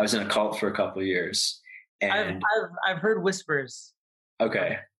I was in a cult for a couple of years. And I've heard whispers.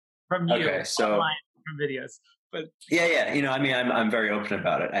 Okay. From you. Okay. So online, from videos. But yeah. I'm very open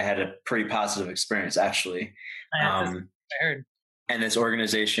about it. I had a pretty positive experience, actually. I heard. And this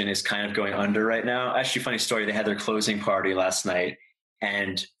organization is kind of going under right now. Actually, funny story. They had their closing party last night,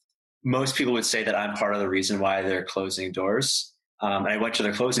 and most people would say that I'm part of the reason why they're closing doors. And I went to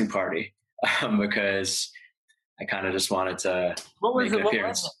their closing party because I kind of just wanted to make an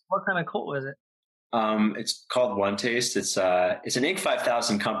appearance. What kind of cult was it? It's called One Taste. It's an Inc.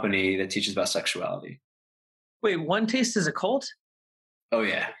 5000 company that teaches about sexuality. Wait, One Taste is a cult? Oh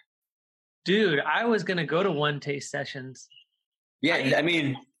yeah. Dude, I was going to go to One Taste sessions. Yeah.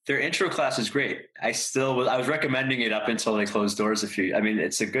 Their intro class is great. I was recommending it up until they closed doors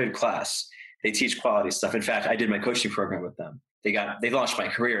it's a good class. They teach quality stuff. In fact, I did my coaching program with them. They launched my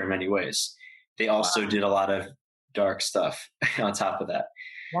career in many ways. They also did a lot of dark stuff on top of that.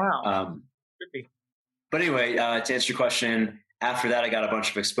 Wow. But anyway, to answer your question, after that, I got a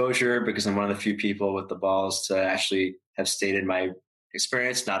bunch of exposure because I'm one of the few people with the balls to actually have stated my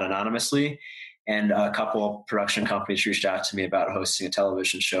experience, not anonymously. And a couple production companies reached out to me about hosting a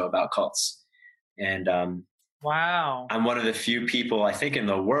television show about cults. And wow, I'm one of the few people, I think, in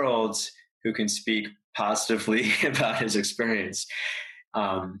the world who can speak positively about his experience.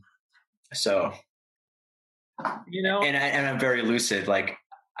 So, you know, and I'm very lucid. Like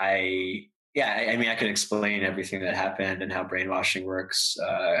I mean, I could explain everything that happened and how brainwashing works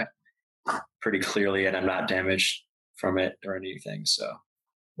pretty clearly, and I'm not damaged from it or anything. So,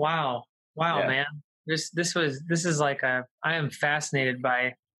 wow, Yeah. man, this is like I am fascinated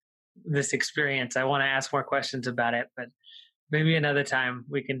by this experience. I want to ask more questions about it, but maybe another time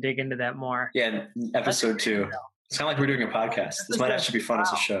we can dig into that more. Yeah, episode 2. It's kind of like we're doing a podcast. This might actually be fun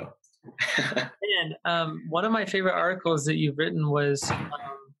as a show. And one of my favorite articles that you've written was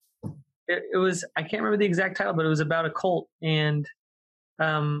it was, I can't remember the exact title, but it was about a cult, and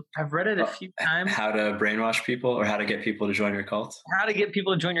I've read it a few times. How to brainwash people, or how to get people to join your cult. How to get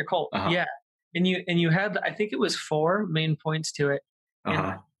people to join your cult. Uh-huh. Yeah, and you had, I think it was 4 main points to it.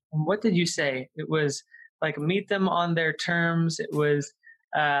 Uh-huh. And what did you say? It was like meet them on their terms. It was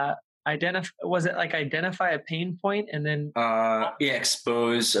identify a pain point, and then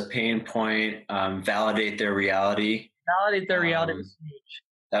expose a pain point, validate their reality. Validate their reality was huge.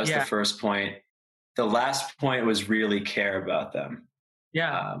 That was the first point. The last point was really care about them.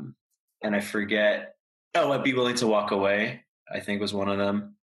 Yeah. And I forget. Be willing to walk away, I think, was one of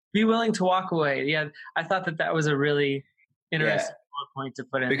them. Be willing to walk away. Yeah, I thought that was a really interesting point to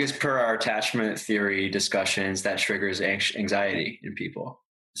put in. Because per our attachment theory discussions, that triggers anxiety in people.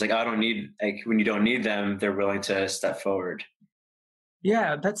 It's like, I don't need, like, when you don't need them, they're willing to step forward.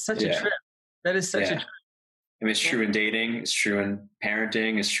 Yeah, that's such a trip. That is such a trip. I mean, it's true in dating, it's true in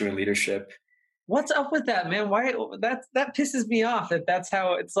parenting, it's true in leadership. What's up with that, man? Why that pisses me off that's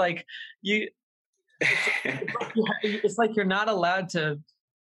how it's like you. It's like you're not allowed to.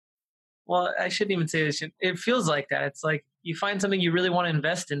 Well, I shouldn't even say this. It feels like that. It's like you find something you really want to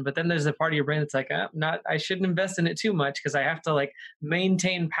invest in, but then there's a part of your brain that's like, I shouldn't invest in it too much because I have to like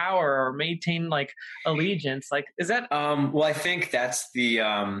maintain power or maintain like allegiance. Like, is that? Well, I think that's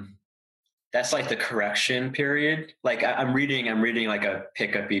that's like the correction period. Like I'm reading like a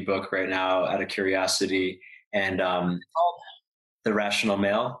pickup ebook right now out of curiosity, and The Rational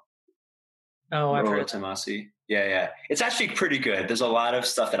Male. Oh, I've heard Tomasi. Yeah. It's actually pretty good. There's a lot of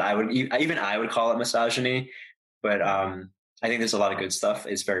stuff that I would call it misogyny, but I think there's a lot of good stuff.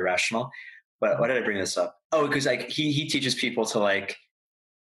 It's very rational. But why did I bring this up? Oh, because like he teaches people to like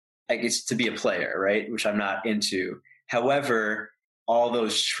it's to be a player, right? Which I'm not into. However, all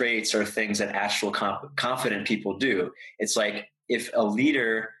those traits are things that actual confident people do. It's like if a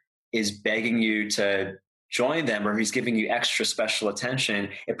leader is begging you to join them, or he's giving you extra special attention,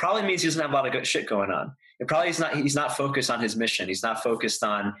 it probably means he doesn't have a lot of good shit going on. It probably he's not focused on his mission. He's not focused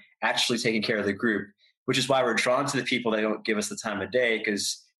on actually taking care of the group, which is why we're drawn to the people that don't give us the time of day,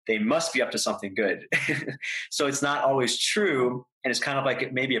 because they must be up to something good. So it's not always true. And it's kind of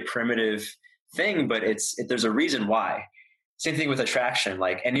like maybe a primitive thing, but there's a reason why. Same thing with attraction.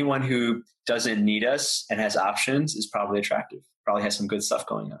 Like anyone who doesn't need us and has options is probably attractive, probably has some good stuff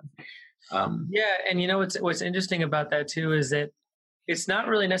going on. Yeah. And you know, what's interesting about that too, is that it's not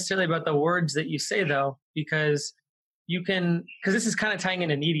really necessarily about the words that you say though, because this is kind of tying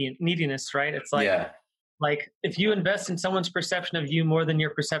into neediness, right? It's like if you invest in someone's perception of you more than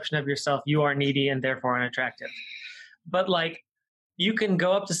your perception of yourself, you are needy and therefore unattractive. But like, you can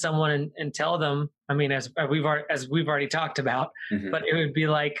go up to someone and tell them, I mean, as we've already talked about, but it would be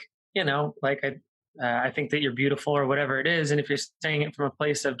like, you know, like I think that you're beautiful or whatever it is. And if you're saying it from a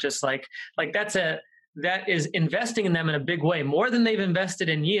place of just like that is investing in them in a big way, more than they've invested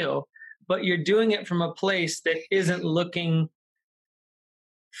in you, but you're doing it from a place that isn't looking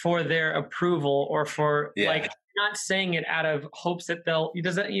for their approval or for like, not saying it out of hopes that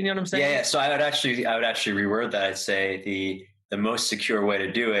you know what I'm saying? Yeah. So I would actually reword that. I'd say the most secure way to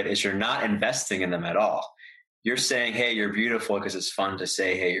do it is you're not investing in them at all. You're saying, hey, you're beautiful, because it's fun to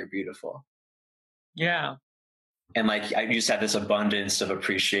say, hey, you're beautiful. Yeah. And like, you just have this abundance of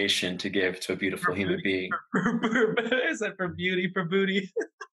appreciation to give to a beautiful human being. Is that for beauty, for booty?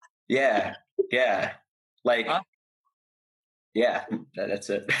 Yeah. Like, that's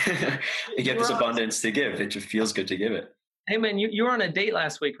it. You get this abundance to give. It just feels good to give it. Hey man, you were on a date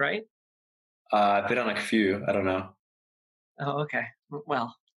last week, right? I've been on like a few. I don't know. Oh, okay.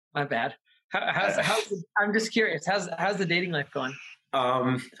 Well, my bad. I'm just curious. How's the dating life going?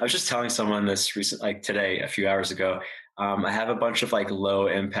 I was just telling someone this today, a few hours ago. I have a bunch of like low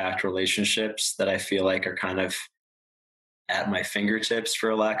impact relationships that I feel like are kind of at my fingertips, for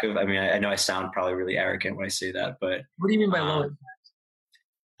a lack of, I mean, I know I sound probably really arrogant when I say that, but what do you mean by low impact?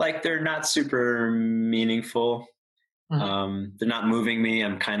 Like they're not super meaningful. They're not moving me.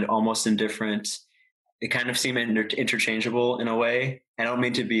 I'm kind of almost indifferent. They kind of seem interchangeable in a way. I don't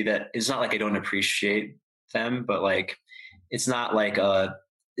mean to be that. It's not like I don't appreciate them, but like, it's not like, I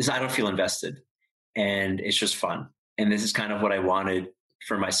don't feel invested, and it's just fun. And this is kind of what I wanted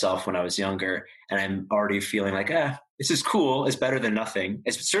for myself when I was younger. And I'm already feeling like, this is cool. It's better than nothing.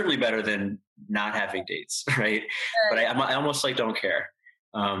 It's certainly better than not having dates. Right. But I almost like don't care.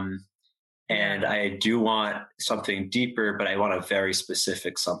 And I do want something deeper, but I want a very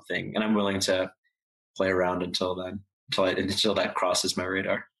specific something, and I'm willing to play around until then, until that crosses my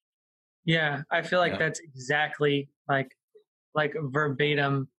radar. Yeah. I feel like that's exactly like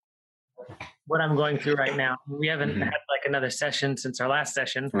verbatim what I'm going through right now. We haven't had like another session since our last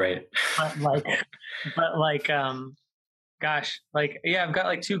session. Right. Gosh, like, yeah, I've got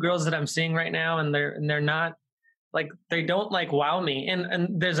like 2 girls that I'm seeing right now, and they're not like, they don't like wow me.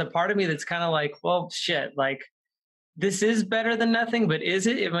 And there's a part of me that's kind of like, well, shit, like this is better than nothing, but is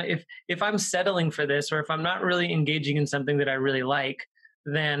it? If I'm settling for this, or if I'm not really engaging in something that I really like,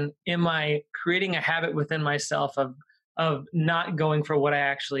 then am I creating a habit within myself of not going for what I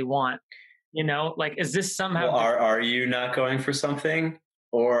actually want? You know, like, is this somehow? Well, are you not going for something,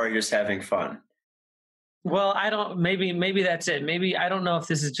 or are you just having fun? Well, I don't. Maybe that's it. Maybe I don't know if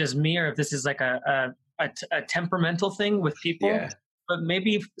this is just me, or if this is like a temperamental thing with people. Yeah. But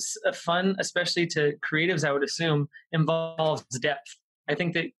maybe fun, especially to creatives, I would assume, involves depth. I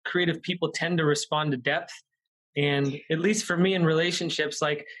think that creative people tend to respond to depth. And at least for me in relationships,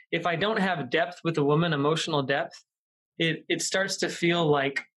 like if I don't have depth with a woman, emotional depth, it starts to feel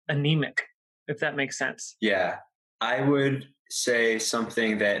like anemic, if that makes sense. Yeah. I would say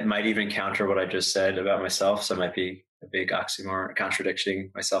something that might even counter what I just said about myself. So it might be a big oxymoron,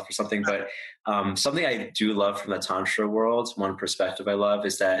 contradicting myself or something. But something I do love from the Tantra world, one perspective I love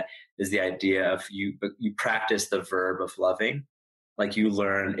is the idea of you practice the verb of loving. Like you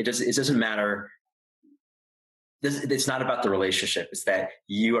learn, it doesn't matter. It's not about the relationship. It's that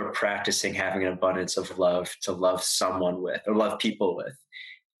you are practicing having an abundance of love to love someone with, or love people with.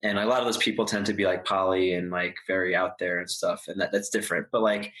 And a lot of those people tend to be like poly and like very out there and stuff. And that's different. But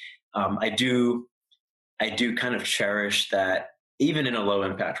like, I do kind of cherish that even in a low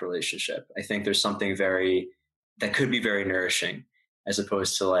impact relationship. I think there's something that could be very nourishing, as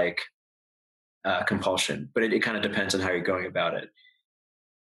opposed to like compulsion, but it kind of depends on how you're going about it.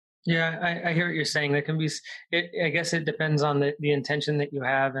 Yeah, I hear what you're saying. There can be, I guess it depends on the intention that you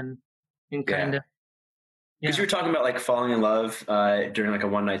have and kind of. Because you were talking about like falling in love during like a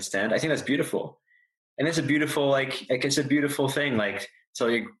one night stand. I think that's beautiful, and it's a beautiful it's a beautiful thing. Like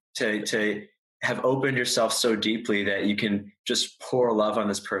to have opened yourself so deeply that you can just pour love on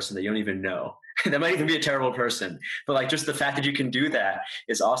this person that you don't even know. That might even be a terrible person, but like just the fact that you can do that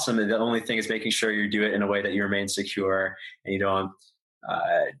is awesome. And the only thing is making sure you do it in a way that you remain secure and you don't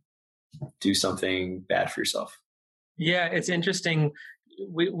do something bad for yourself. Yeah, it's interesting.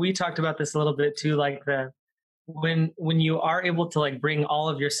 We talked about this a little bit too, like when you are able to like bring all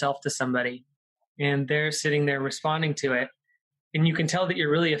of yourself to somebody and they're sitting there responding to it, and you can tell that you're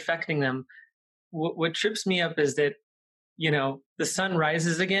really affecting them. What trips me up is that, you know, the sun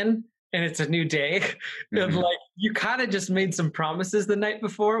rises again and it's a new day. Mm-hmm. And like, you kind of just made some promises the night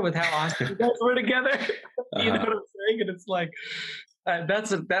before with how awesome you guys were together. You know what I'm saying? And it's like,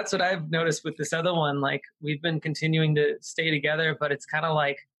 that's what I've noticed with this other one. Like, we've been continuing to stay together, but it's kind of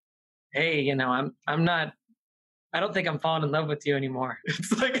like, hey, you know, I don't think I'm falling in love with you anymore.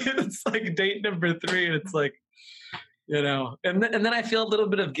 It's like date number 3. And it's like, you know, and then I feel a little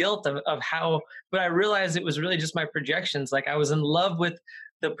bit of guilt of how, but I realized it was really just my projections. Like I was in love with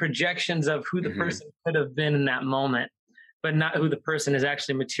the projections of who the person could have been in that moment, but not who the person is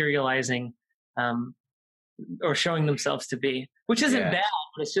actually materializing or showing themselves to be, which isn't bad,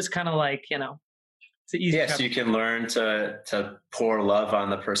 but it's just kind of like, you know, it's an easy. So you can learn to pour love on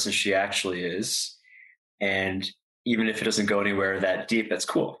the person she actually is. And even if it doesn't go anywhere that deep, that's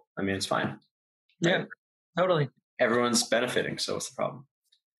cool. I mean, it's fine. Yeah, right? Totally. Everyone's benefiting. So what's the problem?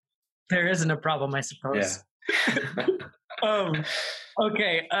 There isn't a problem, I suppose. Yeah.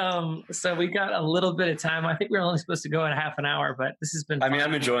 Okay. So we got a little bit of time. I think we're only supposed to go in half an hour, but this has been fun. I mean,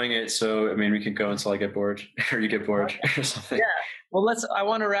 I'm enjoying it. So, I mean, we can go until I get bored or you get bored or something. Yeah. Well, I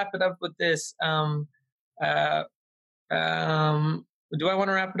want to wrap it up with this. Do I want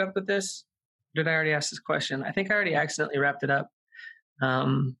to wrap it up with this? Did I already ask this question? I think I already accidentally wrapped it up.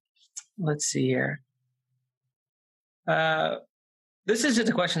 Let's see here. This is just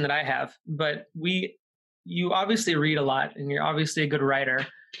a question that I have, but we you obviously read a lot and you're obviously a good writer.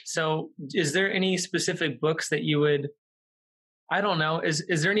 So is there any specific books that you would, I don't know, is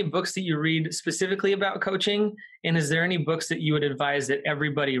there any books that you read specifically about coaching? And is there any books that you would advise that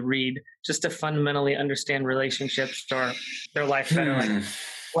everybody read just to fundamentally understand relationships or their life better?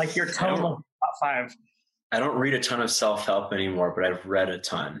 Like your total top 5. I don't read a ton of self-help anymore, but I've read a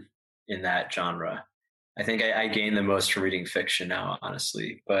ton in that genre. I think I gain the most from reading fiction now,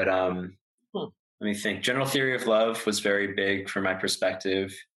 honestly. But let me think. General Theory of Love was very big from my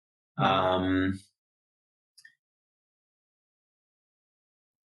perspective. I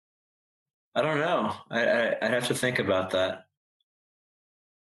don't know. I'd have to think about that.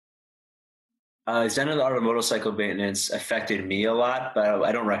 Zen of the Art of Motorcycle Maintenance affected me a lot, but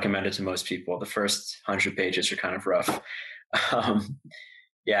I don't recommend it to most people. The first 100 pages are kind of rough.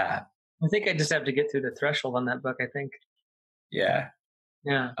 Yeah. I think I just have to get through the threshold on that book, I think. Yeah.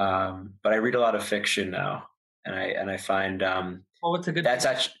 Yeah. But I read a lot of fiction now, and I find well, what's a good? That's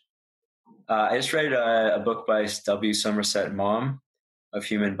actually. I just read a book by W. Somerset Maugham of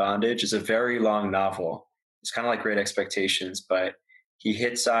Human Bondage. It's a very long novel. It's kind of like Great Expectations, but he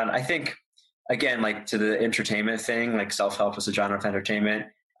hits on, I think, again, like to the entertainment thing, like self-help is a genre of entertainment.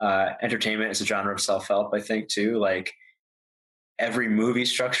 Entertainment is a genre of self-help, I think, too. Like every movie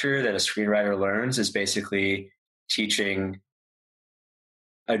structure that a screenwriter learns is basically teaching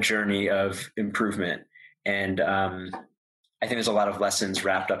a journey of improvement. And I think there's a lot of lessons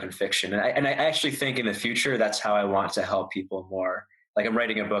wrapped up in fiction. And I actually think in the future, that's how I want to help people more. Like I'm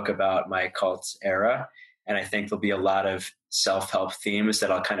writing a book about my cult era, and I think there'll be a lot of self-help themes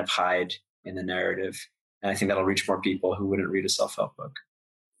that I'll kind of hide in the narrative. And I think that'll reach more people who wouldn't read a self-help book.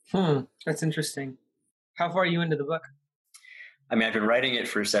 That's interesting. How far are you into the book? I mean, I've been writing it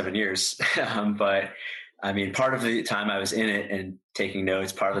for 7 years, but I mean, part of the time I was in it and taking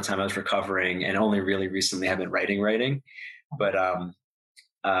notes, part of the time I was recovering, and only really recently have been writing. But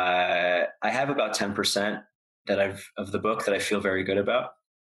I have about 10% of the book that I feel very good about.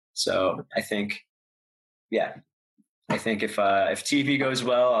 So I think, yeah, I think if TV goes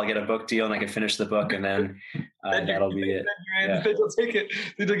well, I'll get a book deal and I can finish the book, and then that'll be it.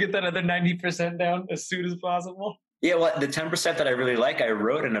 They'll get that other 90% down as soon as possible. Yeah, well, the 10% that I really like, I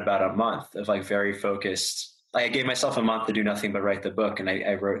wrote in about a month of like very focused. Like I gave myself a month to do nothing but write the book, and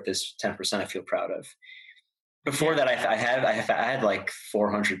I wrote this 10% I feel proud of. Before that, I had like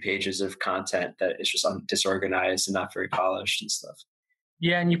 400 pages of content that is just disorganized and not very polished and stuff.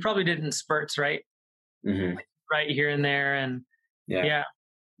 Yeah, and you probably did it in spurts, right? Mm-hmm. Right here and there, and yeah.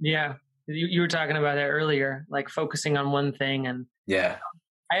 You were talking about that earlier, like focusing on one thing, and yeah.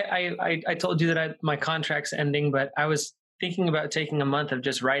 I told you that my contract's ending, but I was thinking about taking a month of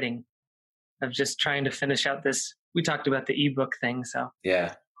just writing, of just trying to finish out this. We talked about the ebook thing, so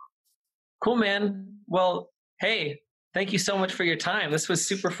yeah. Cool, man. Well, hey, thank you so much for your time. This was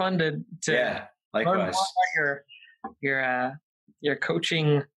super fun to likewise. learn more about your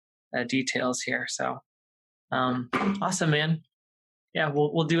coaching details here. So awesome, man. Yeah,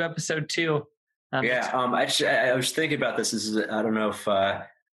 we'll do episode 2. Actually, I was thinking about this. I don't know if I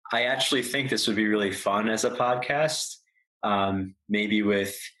actually think this would be really fun as a podcast, maybe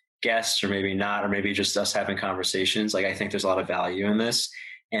with guests or maybe not, or maybe just us having conversations. Like I think there's a lot of value in this.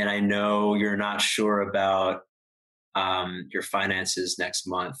 And I know you're not sure about your finances next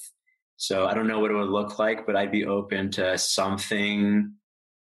month. So I don't know what it would look like, but I'd be open to some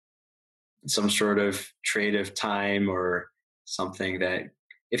sort of trade of time or something that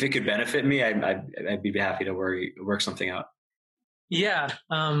if it could benefit me, I'd be happy to work something out. Yeah.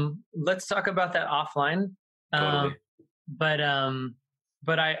 Let's talk about that offline. Totally. But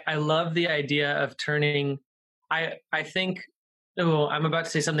I love the idea of turning, I think, I'm about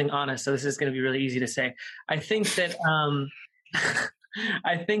to say something honest, so this is going to be really easy to say. I think that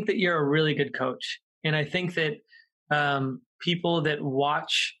I think that you're a really good coach, and I think that people that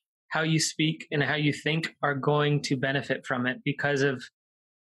watch how you speak and how you think are going to benefit from it because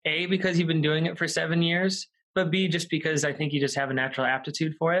you've been doing it for 7 years, but B, just because I think you just have a natural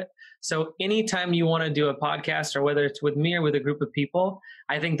aptitude for it. So anytime you want to do a podcast, or whether it's with me or with a group of people,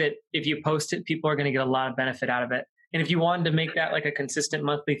 I think that if you post it, people are going to get a lot of benefit out of it. And if you wanted to make that like a consistent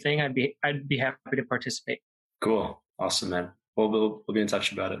monthly thing, I'd be happy to participate. Cool. Awesome, man. We'll be in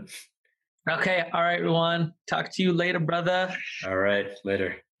touch about it. Okay. All right, Ruwan. Talk to you later, brother. All right.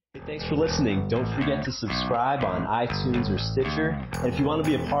 Later. Thanks for listening. Don't forget to subscribe on iTunes or Stitcher. And if you want to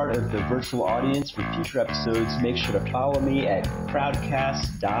be a part of the virtual audience for future episodes, make sure to follow me at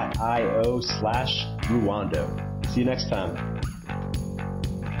crowdcast.io/Ruwando. See you next time.